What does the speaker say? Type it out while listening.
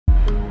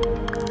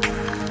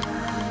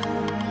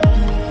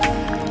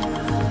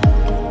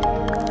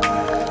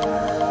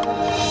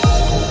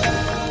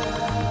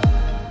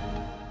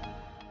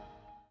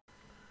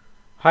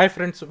Hi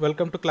friends,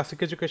 welcome to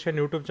classic education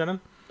YouTube channel.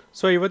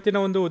 So ಇವತ್ತಿನ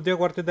ಒಂದು ಉದ್ಯೋಗ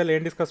ವಾರ್ತೆಯಲ್ಲಿ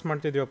ಏನು ಡಿಸ್ಕಸ್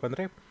ಮಾಡ್ತಿದ್ದೀವಪ್ಪ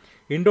ಅಂದರೆ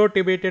Indo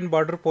Tibetan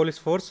border police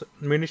force,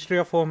 ministry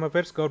of home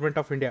affairs, government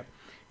of India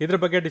ಇದ್ರ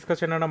ಬಗ್ಗೆ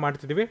ಡಿಸ್ಕಷನನ್ನು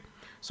ಮಾಡ್ತಿದ್ದೀವಿ.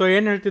 ಸೊ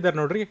ಏನು ಹೇಳ್ತಿದ್ದಾರೆ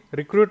ನೋಡ್ರಿ,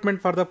 recruitment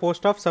for the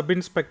post of sub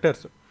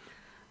inspectors.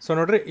 So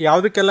ನೋಡ್ರಿ,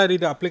 ಯಾವುದಕ್ಕೆಲ್ಲ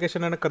ಇದು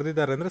ಅಪ್ಲಿಕೇಶನನ್ನು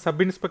ಕರೆದಿದ್ದಾರೆ ಅಂದರೆ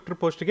ಸಬ್ ಇನ್ಸ್ಪೆಕ್ಟರ್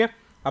ಪೋಸ್ಟ್ಗೆ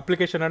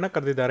ಅಪ್ಲಿಕೇಶನನ್ನು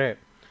ಕರೆದಿದ್ದಾರೆ.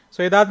 ಸೊ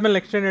ಇದಾದಮೇಲೆ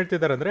ನೆಕ್ಸ್ಟ್ ಏನು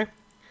ಹೇಳ್ತಿದ್ದಾರೆ ಅಂದರೆ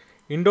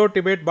Indo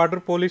Tibet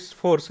border police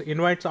force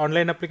invites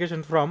online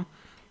application from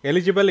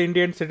eligible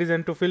Indian citizen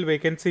to fill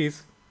vacancies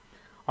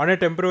on a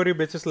temporary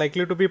basis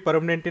likely to be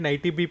permanent in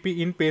ITBP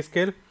in pay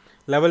scale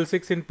level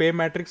 6 in pay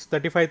matrix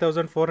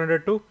 35,400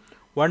 to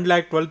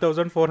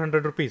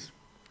 1,12,400 rupees.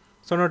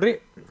 So ನೋಡ್ರಿ,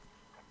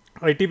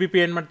 ITBP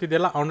ಏನು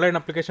ಮಾಡ್ತಿದೆಯಲ್ಲ online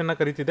ಅಪ್ಲಿಕೇಶನ್ನ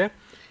ಕರೀತಿದೆ.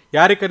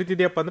 ಯಾರಿಗೆ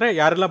ಕರಿತಿದೆಯಪ್ಪ ಅಂದರೆ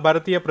ಯಾರೆಲ್ಲ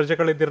ಭಾರತೀಯ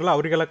ಪ್ರಜೆಗಳಿದ್ದಿರಲ್ಲ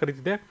ಅವರಿಗೆಲ್ಲ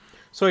ಕರೀತಿದೆ.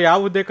 So ಯಾವ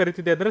ಹುದ್ದೆ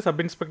ಕರೀತಿದೆ ಅಂದರೆ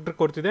ಸಬ್ ಇನ್ಸ್ಪೆಕ್ಟರ್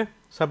ಕೊಡ್ತಿದೆ.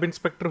 ಸಬ್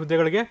ಇನ್ಸ್ಪೆಕ್ಟರ್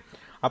ಹುದ್ದೆಗಳಿಗೆ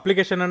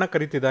ಅಪ್ಲಿಕೇಶನನ್ನು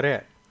ಕರೀತಿದ್ದಾರೆ.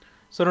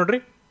 ಸೊ ನೋಡ್ರಿ,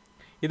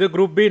 ಇದು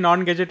group B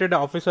non gazetted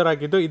officer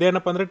ಆಗಿದ್ದು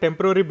ಇದೇನಪ್ಪ ಅಂದರೆ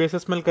ಟೆಂಪ್ರವರಿ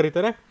ಬೇಸಿಸ್ ಮೇಲೆ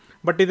ಕರೀತಾರೆ.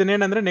 ಬಟ್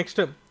ಇದನ್ನೇನಂದರೆ ನೆಕ್ಸ್ಟ್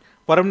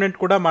ಪರ್ಮನೆಂಟ್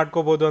ಕೂಡ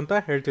ಮಾಡ್ಕೋಬೋದು ಅಂತ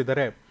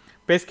ಹೇಳ್ತಿದ್ದಾರೆ.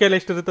 ಪೇ ಸ್ಕೇಲ್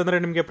ಎಷ್ಟಿರುತ್ತೆ ಅಂದರೆ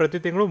ನಿಮಗೆ ಪ್ರತಿ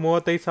ತಿಂಗಳು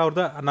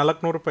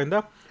 35,400 ರೂಪಾಯಿಂದ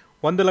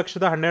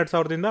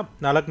 1,12,000ದಿಂದ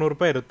 400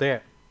 ರೂಪಾಯಿ ಇರುತ್ತೆ.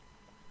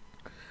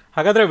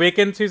 ಹಾಗಾದರೆ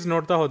ವೇಕೆನ್ಸೀಸ್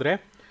ನೋಡ್ತಾ ಹೋದರೆ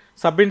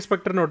ಸಬ್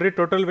ಇನ್ಸ್ಪೆಕ್ಟರ್ ನೋಡ್ರಿ,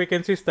 ಟೋಟಲ್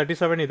ವೇಕೆನ್ಸೀಸ್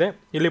 37 ಇದೆ.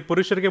 ಇಲ್ಲಿ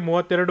ಪುರುಷರಿಗೆ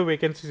 32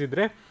 ವೇಕೆನ್ಸೀಸ್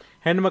ಇದ್ದರೆ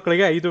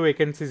ಹೆಣ್ಮಕ್ಳಿಗೆ 5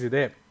 ವೇಕೆನ್ಸೀಸ್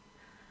ಇದೆ.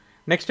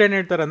 ನೆಕ್ಸ್ಟ್ ಏನು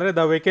ಹೇಳ್ತಾರೆ ಅಂದರೆ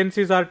the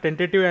vacancies R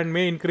tentative and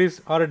May increase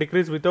R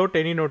decrease without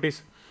any notice.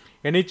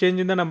 Any change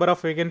in the number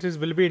of vacancies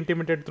will be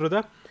intimated through the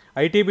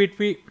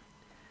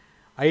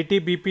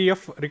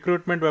ITBPF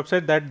recruitment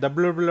website that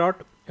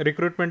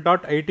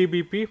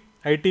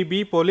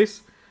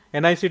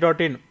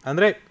www.recruitment.itbpolice.nic.in.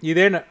 ಅಂದರೆ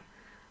ಇದೇನು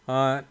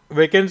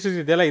vacancies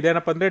ಇದೆಯಲ್ಲ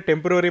ಇದೇನಪ್ಪ ಅಂದರೆ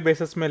temporary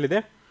basis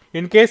ಮೇಲಿದೆ.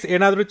 In case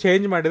ಏನಾದರೂ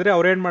change ಮಾಡಿದರೆ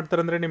ಅವ್ರು ಏನು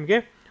ಮಾಡ್ತಾರೆ ಅಂದರೆ ನಿಮಗೆ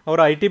ಅವರ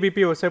ITBP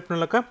ವೆಬ್ಸೈಟ್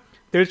ಮೂಲಕ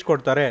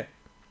ತಿಳಿಸ್ಕೊಡ್ತಾರೆ.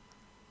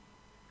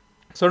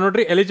 ಸೊ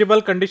ನೋಡ್ರಿ,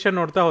 ಎಲಿಜಿಬಲ್ ಕಂಡೀಷನ್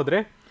ನೋಡ್ತಾ ಹೋದರೆ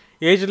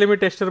ಏಜ್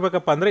ಲಿಮಿಟ್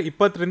ಎಷ್ಟಿರಬೇಕಪ್ಪ ಅಂದರೆ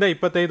 20ರಿಂದ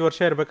 25 ವರ್ಷ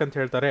ಇರಬೇಕಂತ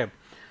ಹೇಳ್ತಾರೆ.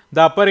 The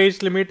upper age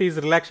limit is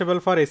ರಿಲ್ಯಾಕ್ಸಬಲ್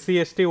for SC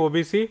ST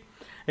OBC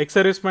X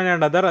servicemen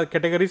and other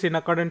categories in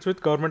accordance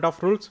with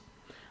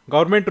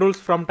government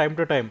rules from time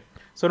to time.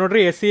 So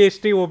ನೋಡ್ರಿ, SC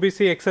ST OBC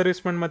X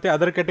servicemen ಮತ್ತು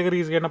other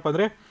ಕೆಟಗರೀಸ್ಗೆ ಏನಪ್ಪ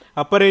ಅಂದರೆ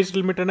upper age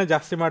ಲಿಮಿಟನ್ನು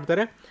ಜಾಸ್ತಿ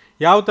ಮಾಡ್ತಾರೆ.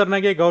 ಯಾವ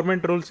ಥರನಾಗಿ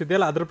government rules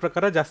ಇದೆಯಲ್ಲ ಅದ್ರ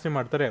ಪ್ರಕಾರ ಜಾಸ್ತಿ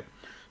ಮಾಡ್ತಾರೆ.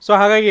 ಸೊ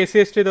ಹಾಗಾಗಿ SC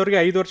ST ದವ್ರಿಗೆ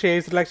 5 ವರ್ಷ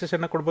ಏಜ್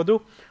ರಿಲ್ಯಾಕ್ಸೇಷನ್ನ ಕೊಡ್ಬೋದು.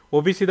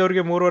 OBC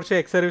ದವ್ರಿಗೆ 3 ವರ್ಷ,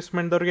 ಎಕ್ಸ್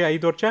ಸರ್ವಿಸ್ಮೆನ್ದವ್ರಿಗೆ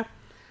 5 ವರ್ಷ.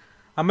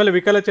 ಆಮೇಲೆ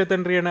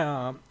ವಿಕಲಚೇತನರಿಗೆ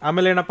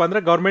ಆಮೇಲೆ ಏನಪ್ಪ ಅಂದರೆ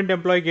ಗೌರ್ಮೆಂಟ್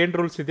ಎಂಪ್ಲಾಯಿಗೆ ಏನು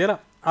ರೂಲ್ಸ್ ಇದೆಯಲ್ಲ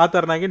ಆ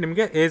ಥರನಾಗಿ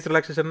ನಿಮಗೆ ಏಜ್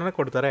ರಿಲ್ಯಾಕ್ಸೇಷನನ್ನು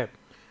ಕೊಡ್ತಾರೆ.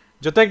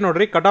 ಜೊತೆಗೆ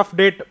ನೋಡ್ರಿ, cut off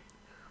date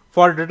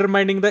for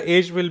determining the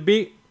age will be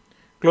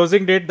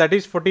closing date that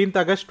is 14th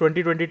August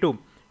 2022.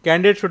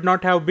 Candidate should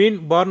not have been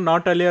Born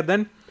not earlier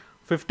then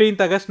 15th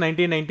August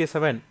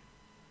 1997.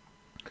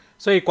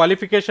 So ಈ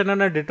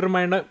ಕ್ವಾಲಿಫಿಕೇಷನನ್ನು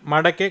ಡಿಟರ್ಮೈನ್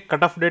ಮಾಡೋಕ್ಕೆ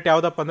ಕಟ್ ಆಫ್ ಡೇಟ್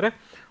ಯಾವುದಪ್ಪ ಅಂದರೆ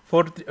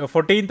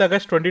 14th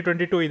August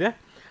 2022 ಇದೆ.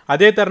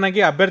 ಅದೇ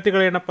ಥರನಾಗಿ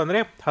ಅಭ್ಯರ್ಥಿಗಳು ಏನಪ್ಪ ಅಂದರೆ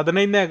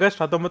 15ನೇ ಆಗಸ್ಟ್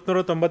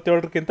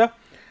 1997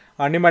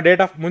 ನಿಮ್ಮ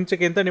ಡೇಟ್ ಆಫ್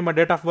ಮುಂಚೆಗಿಂತ ನಿಮ್ಮ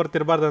ಡೇಟ್ ಆಫ್ ಬರ್ತ್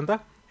ಇರಬಾರ್ದು ಅಂತ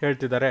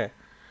ಹೇಳ್ತಿದ್ದಾರೆ.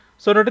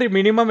 ಸೊ ನೋಡ್ರಿ,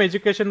 ಮಿನಿಮಮ್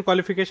ಎಜುಕೇಷನ್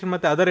ಕ್ವಾಲಿಫಿಕೇಷನ್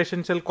ಮತ್ತು ಅದರ್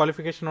ಎಸೆನ್ಷಿಯಲ್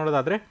ಕ್ವಾಲಿಫಿಕೇಷನ್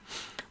ನೋಡೋದಾದರೆ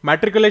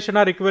matriculation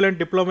R equivalent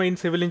diploma in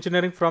civil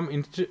engineering from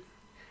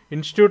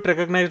institute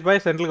recognised by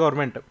central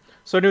government.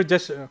 So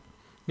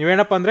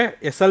ನೀವೇನಪ್ಪ ಅಂದರೆ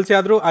SLC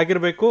ಆದರೂ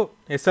ಆಗಿರಬೇಕು.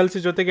 SLC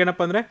ಜೊತೆಗೆ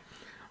ಏನಪ್ಪ ಅಂದರೆ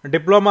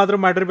ಡಿಪ್ಲೊಮಾ ಆದರೂ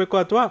ಮಾಡಿರಬೇಕು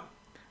ಅಥವಾ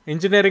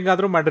ಇಂಜಿನಿಯರಿಂಗ್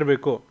ಆದರೂ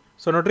ಮಾಡಿರಬೇಕು.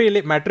 ಸೊ ನೋಡ್ರಿ,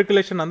 ಇಲ್ಲಿ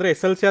ಮ್ಯಾಟ್ರಿಕ್ಯುಲೇಷನ್ ಅಂದರೆ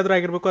SLC ಆದರೂ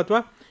ಆಗಿರಬೇಕು ಅಥವಾ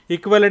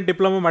ಈಕ್ವಲೆಂಟ್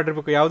ಡಿಪ್ಲೊಮಾ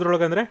ಮಾಡಿರಬೇಕು.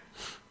 ಯಾವುದ್ರೊಳಗೆ ಅಂದರೆ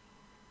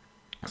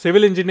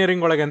ಸಿವಿಲ್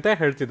ಇಂಜಿನಿಯರಿಂಗ್ ಒಳಗೆ ಅಂತ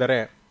ಹೇಳ್ತಿದ್ದಾರೆ.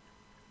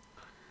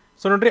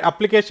 ಸೊ ನೋಡ್ರಿ,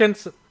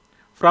 applications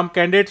from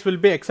candidates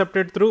will be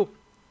accepted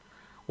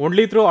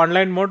only through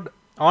online mode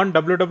on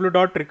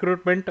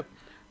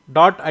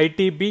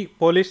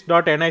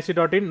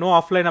www.recruitment.itbpolice.nic.in. No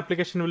offline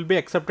application will be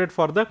accepted.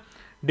 For the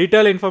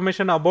detailed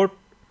information about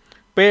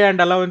pay and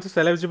allowances,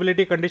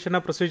 eligibility, condition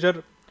of procedure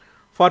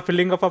for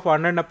filling of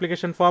online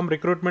application form,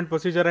 recruitment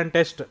procedure and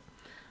test,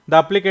 the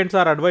applicants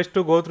are advised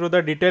to go through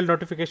the detailed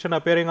notification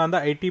appearing on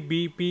the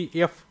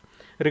ITBPF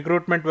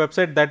recruitment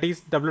website that is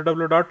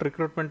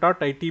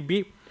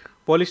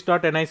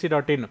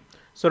www.recruitment.itbpolice.nic.in.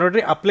 So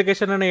ನೋಡ್ರಿ,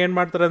 ಅಪ್ಲಿಕೇಶನನ್ನು ಏನು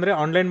ಮಾಡ್ತಾರೆ ಅಂದರೆ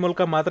online ಮೂಲಕ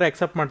ಮಾತ್ರ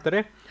accept ಮಾಡ್ತಾರೆ.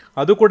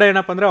 ಅದು ಕೂಡ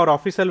ಏನಪ್ಪ ಅಂದರೆ ಅವ್ರ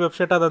ಆಫೀಸಿಯಲ್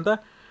ವೆಬ್ಸೈಟ್ ಆದಂಥ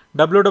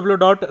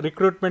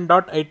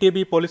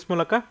www.recruitment.itbpolice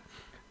ಮೂಲಕ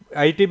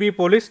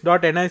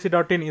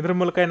itbpolice.nic.in ಇದ್ರ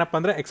ಮೂಲಕ ಏನಪ್ಪ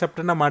ಅಂದರೆ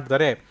ಅಕ್ಸೆಪ್ಟನ್ನು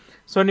ಮಾಡ್ತಾರೆ.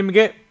 ಸೊ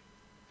ನಿಮಗೆ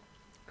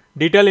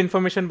ಡೀಟೇಲ್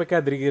ಇನ್ಫಾರ್ಮೇಷನ್ ಬಗ್ಗೆ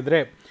ಅದ್ರಿಗಿದ್ರೆ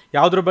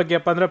ಯಾವುದ್ರ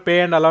ಬಗ್ಗೆಪ್ಪ ಅಂದರೆ ಪೇ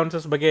ಆ್ಯಂಡ್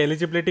ಅಲೌನ್ಸಸ್ ಬಗ್ಗೆ,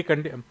 ಎಲಿಜಿಬಿಲಿಟಿ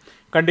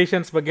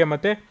ಕಂಡೀಷನ್ಸ್ ಬಗ್ಗೆ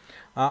ಮತ್ತು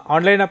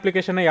ಆನ್ಲೈನ್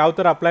ಅಪ್ಲಿಕೇಶನ್ನ ಯಾವ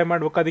ಥರ ಅಪ್ಲೈ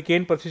ಮಾಡಬೇಕು, ಅದಕ್ಕೆ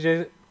ಏನು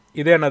ಪ್ರೊಸೀಜರ್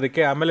ಇದೆ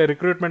ಅನ್ನೋದಕ್ಕೆ, ಆಮೇಲೆ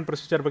ರಿಕ್ರೂಟ್ಮೆಂಟ್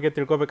ಪ್ರೊಸೀಜರ್ ಬಗ್ಗೆ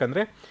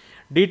ತಿಳ್ಕೊಬೇಕಂದ್ರೆ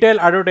ಡೀಟೇಲ್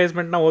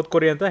ಅಡ್ವರ್ಟೈಸ್ಮೆಂಟ್ನ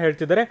ಓದ್ಕೊರಿ ಅಂತ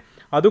ಹೇಳ್ತಿದ್ದಾರೆ.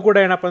 ಅದು ಕೂಡ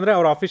ಏನಪ್ಪ ಅಂದರೆ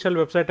ಅವ್ರ ಆಫಿಷಿಯಲ್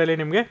ವೆಬ್ಸೈಟಲ್ಲಿ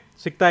ನಿಮಗೆ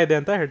ಸಿಗ್ತಾ ಇದೆ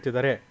ಅಂತ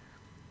ಹೇಳ್ತಿದ್ದಾರೆ.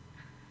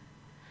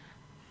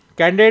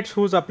 Candidates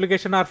whose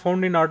application are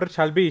found in order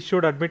shall be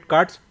issued admit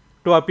cards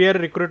to appear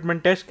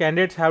recruitment test.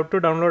 Candidates have to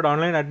download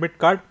online admit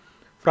card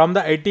from the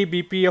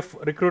ITBPF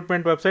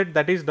recruitment website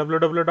that is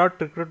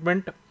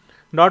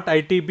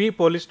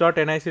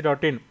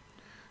www.recruitment.itbpolice.nic.in.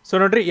 So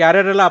ನೋಡ್ರಿ,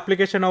 ಯಾರ್ಯಾರೆಲ್ಲ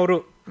application ಅವರು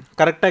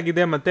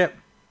ಕರೆಕ್ಟಾಗಿದೆ ಮತ್ತು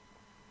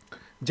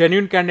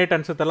genuine candidate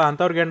ಅನ್ಸುತ್ತಲ್ಲ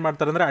ಅಂಥವ್ರಿಗೆ ಏನು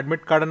ಮಾಡ್ತಾರೆ ಅಂದರೆ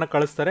admit ಕಾರ್ಡನ್ನು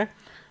ಕಳಿಸ್ತಾರೆ.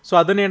 So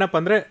ಅದನ್ನೇನಪ್ಪ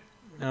ಅಂದರೆ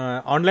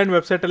ಆನ್ಲೈನ್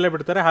ವೆಬ್ಸೈಟಲ್ಲೇ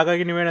ಬಿಡ್ತಾರೆ.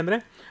 ಹಾಗಾಗಿ ನೀವೇನಂದರೆ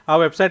ಆ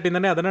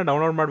ವೆಬ್ಸೈಟಿಂದನೇ ಅದನ್ನು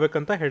ಡೌನ್ಲೋಡ್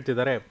ಮಾಡಬೇಕಂತ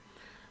ಹೇಳ್ತಿದ್ದಾರೆ.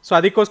 ಸೊ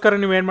ಅದಕ್ಕೋಸ್ಕರ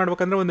ನೀವೇನು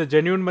ಮಾಡ್ಬೇಕಂದ್ರೆ ಒಂದು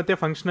ಜೆನ್ಯೂನ್ ಮತ್ತು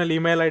ಫಂಕ್ಷನಲ್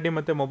ಇಮೇಲ್ ID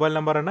ಮತ್ತು ಮೊಬೈಲ್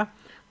ನಂಬರನ್ನು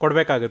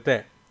ಕೊಡಬೇಕಾಗುತ್ತೆ.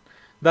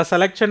 The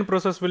selection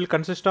process will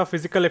consist of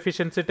physical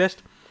efficiency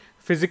test,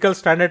 physical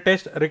standard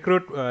test,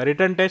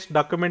 return test,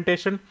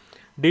 documentation,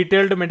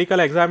 detailed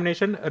medical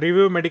examination,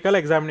 review medical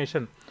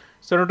examination.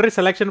 So ನೋಡ್ರಿ,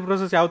 ಸೆಲೆಕ್ಷನ್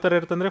ಪ್ರೊಸೆಸ್ ಯಾವ ಥರ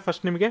ಇರುತ್ತೆ ಅಂದರೆ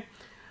ಫಸ್ಟ್ ನಿಮಗೆ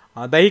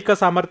ದೈಹಿಕ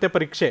ಸಾಮರ್ಥ್ಯ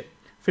ಪರೀಕ್ಷೆ,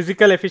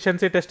 ಫಿಸಿಕಲ್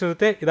ಎಫಿಷಿಯನ್ಸಿ ಟೆಸ್ಟ್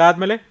ಇರುತ್ತೆ.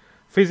 ಇದಾದಮೇಲೆ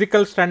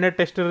ಫಿಸಿಕಲ್ ಸ್ಟ್ಯಾಂಡರ್ಡ್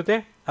ಟೆಸ್ಟ್ ಇರುತ್ತೆ.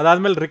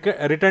 ಅದಾದಮೇಲೆ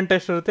ರಿಟರ್ನ್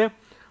ಟೆಸ್ಟ್ ಇರುತ್ತೆ.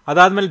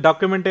 ಅದಾದಮೇಲೆ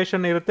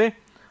ಡಾಕ್ಯುಮೆಂಟೇಷನ್ ಇರುತ್ತೆ.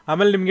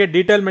 ಆಮೇಲೆ ನಿಮಗೆ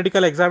ಡೀಟೇಲ್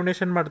ಮೆಡಿಕಲ್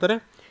ಎಕ್ಸಾಮಿನೇಷನ್ ಮಾಡ್ತಾರೆ.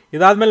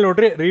 ಇದಾದಮೇಲೆ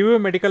ನೋಡ್ರಿ ರಿವ್ಯೂ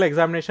ಮೆಡಿಕಲ್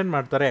ಎಕ್ಸಾಮಿನೇಷನ್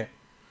ಮಾಡ್ತಾರೆ.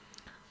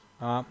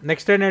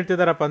 ನೆಕ್ಸ್ಟ್ ಏನು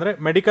ಹೇಳ್ತಿದ್ದಾರಪ್ಪ ಅಂದರೆ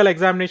medical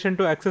examination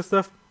to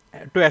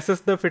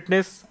assess the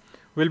fitness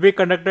will be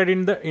conducted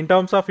in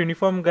terms of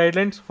uniform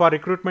guidelines for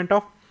recruitment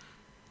of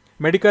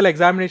medical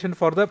examination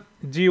for the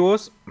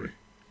GOs,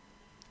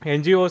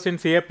 NGOs in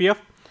CAPF,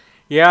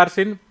 ARs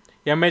in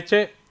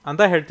MHA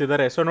ಅಂತ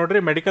ಹೇಳ್ತಿದ್ದಾರೆ. So ನೋಡ್ರಿ,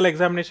 medical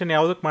examination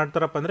ಯಾವುದಕ್ಕೆ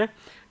ಮಾಡ್ತಾರಪ್ಪ ಅಂದರೆ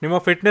ನಿಮ್ಮ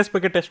fitness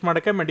ಬಗ್ಗೆ test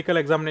ಮಾಡೋಕ್ಕೆ medical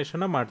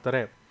ಎಕ್ಸಾಮಿನೇಷನ್ನ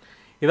ಮಾಡ್ತಾರೆ.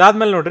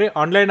 ಇದಾದಮೇಲೆ ನೋಡ್ರಿ,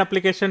 online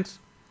applications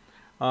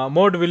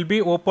mode will be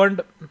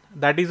opened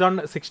that is on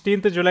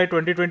 16th July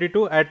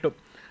 2022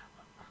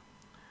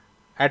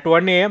 at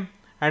 1 AM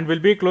and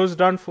will be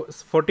closed on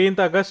 14th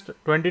August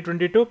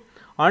 2022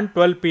 on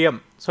 12 PM.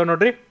 So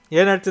ನೋಡ್ರಿ,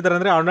 ಏನು ಹೇಳ್ತಿದ್ದಾರೆ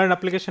ಅಂದರೆ ಆನ್ಲೈನ್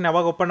ಅಪ್ಲಿಕೇಶನ್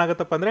ಯಾವಾಗ ಓಪನ್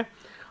ಆಗುತ್ತಪ್ಪ ಅಂದರೆ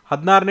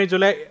 16ನೇ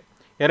ಜುಲೈ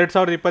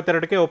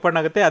 2022ಕ್ಕೆ ಓಪನ್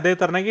ಆಗುತ್ತೆ. ಅದೇ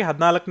ಥರನಾಗಿ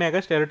 14ನೇ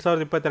ಆಗಸ್ಟ್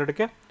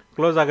 2022ಕ್ಕೆ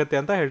ಕ್ಲೋಸ್ ಆಗುತ್ತೆ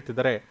ಅಂತ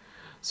ಹೇಳ್ತಿದ್ದಾರೆ.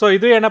 ಸೊ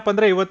ಇದು ಏನಪ್ಪ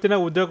ಅಂದರೆ ಇವತ್ತಿನ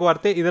ಉದ್ಯೋಗ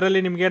ವಾರ್ತೆ. ಇದರಲ್ಲಿ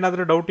ನಿಮ್ಗೆ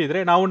ಏನಾದರೂ ಡೌಟ್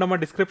ಇದ್ದರೆ ನಾವು ನಮ್ಮ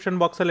ಡಿಸ್ಕ್ರಿಪ್ಷನ್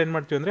ಬಾಕ್ಸಲ್ಲಿ ಏನು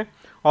ಮಾಡ್ತೀವಿ ಅಂದರೆ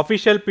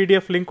ಅಫಿಷಿಯಲ್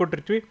PDF ಲಿಂಕ್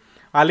ಕೊಟ್ಟಿರ್ತೀವಿ.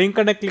 ಆ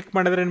ಲಿಂಕನ್ನು ಕ್ಲಿಕ್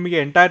ಮಾಡಿದ್ರೆ ನಿಮಗೆ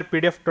ಎಂಟೈರ್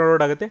PDF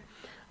ಡೌನ್ಲೋಡ್ ಆಗುತ್ತೆ.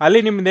 ಅಲ್ಲಿ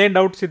ನಿಮ್ದೇನು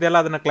ಡೌಟ್ಸ್ ಇದೆಯಲ್ಲ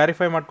ಅದನ್ನು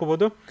ಕ್ಲಾರಿಫೈ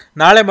ಮಾಡ್ಕೋಬೋದು.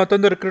 ನಾಳೆ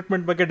ಮತ್ತೊಂದು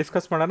ರಿಕ್ರೂಟ್ಮೆಂಟ್ ಬಗ್ಗೆ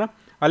ಡಿಸ್ಕಸ್ ಮಾಡೋಣ.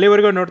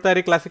 ಅಲ್ಲಿವರೆಗೂ ನೋಡ್ತಾ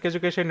ಇರಿ classic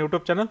education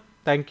YouTube channel.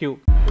 Thank you.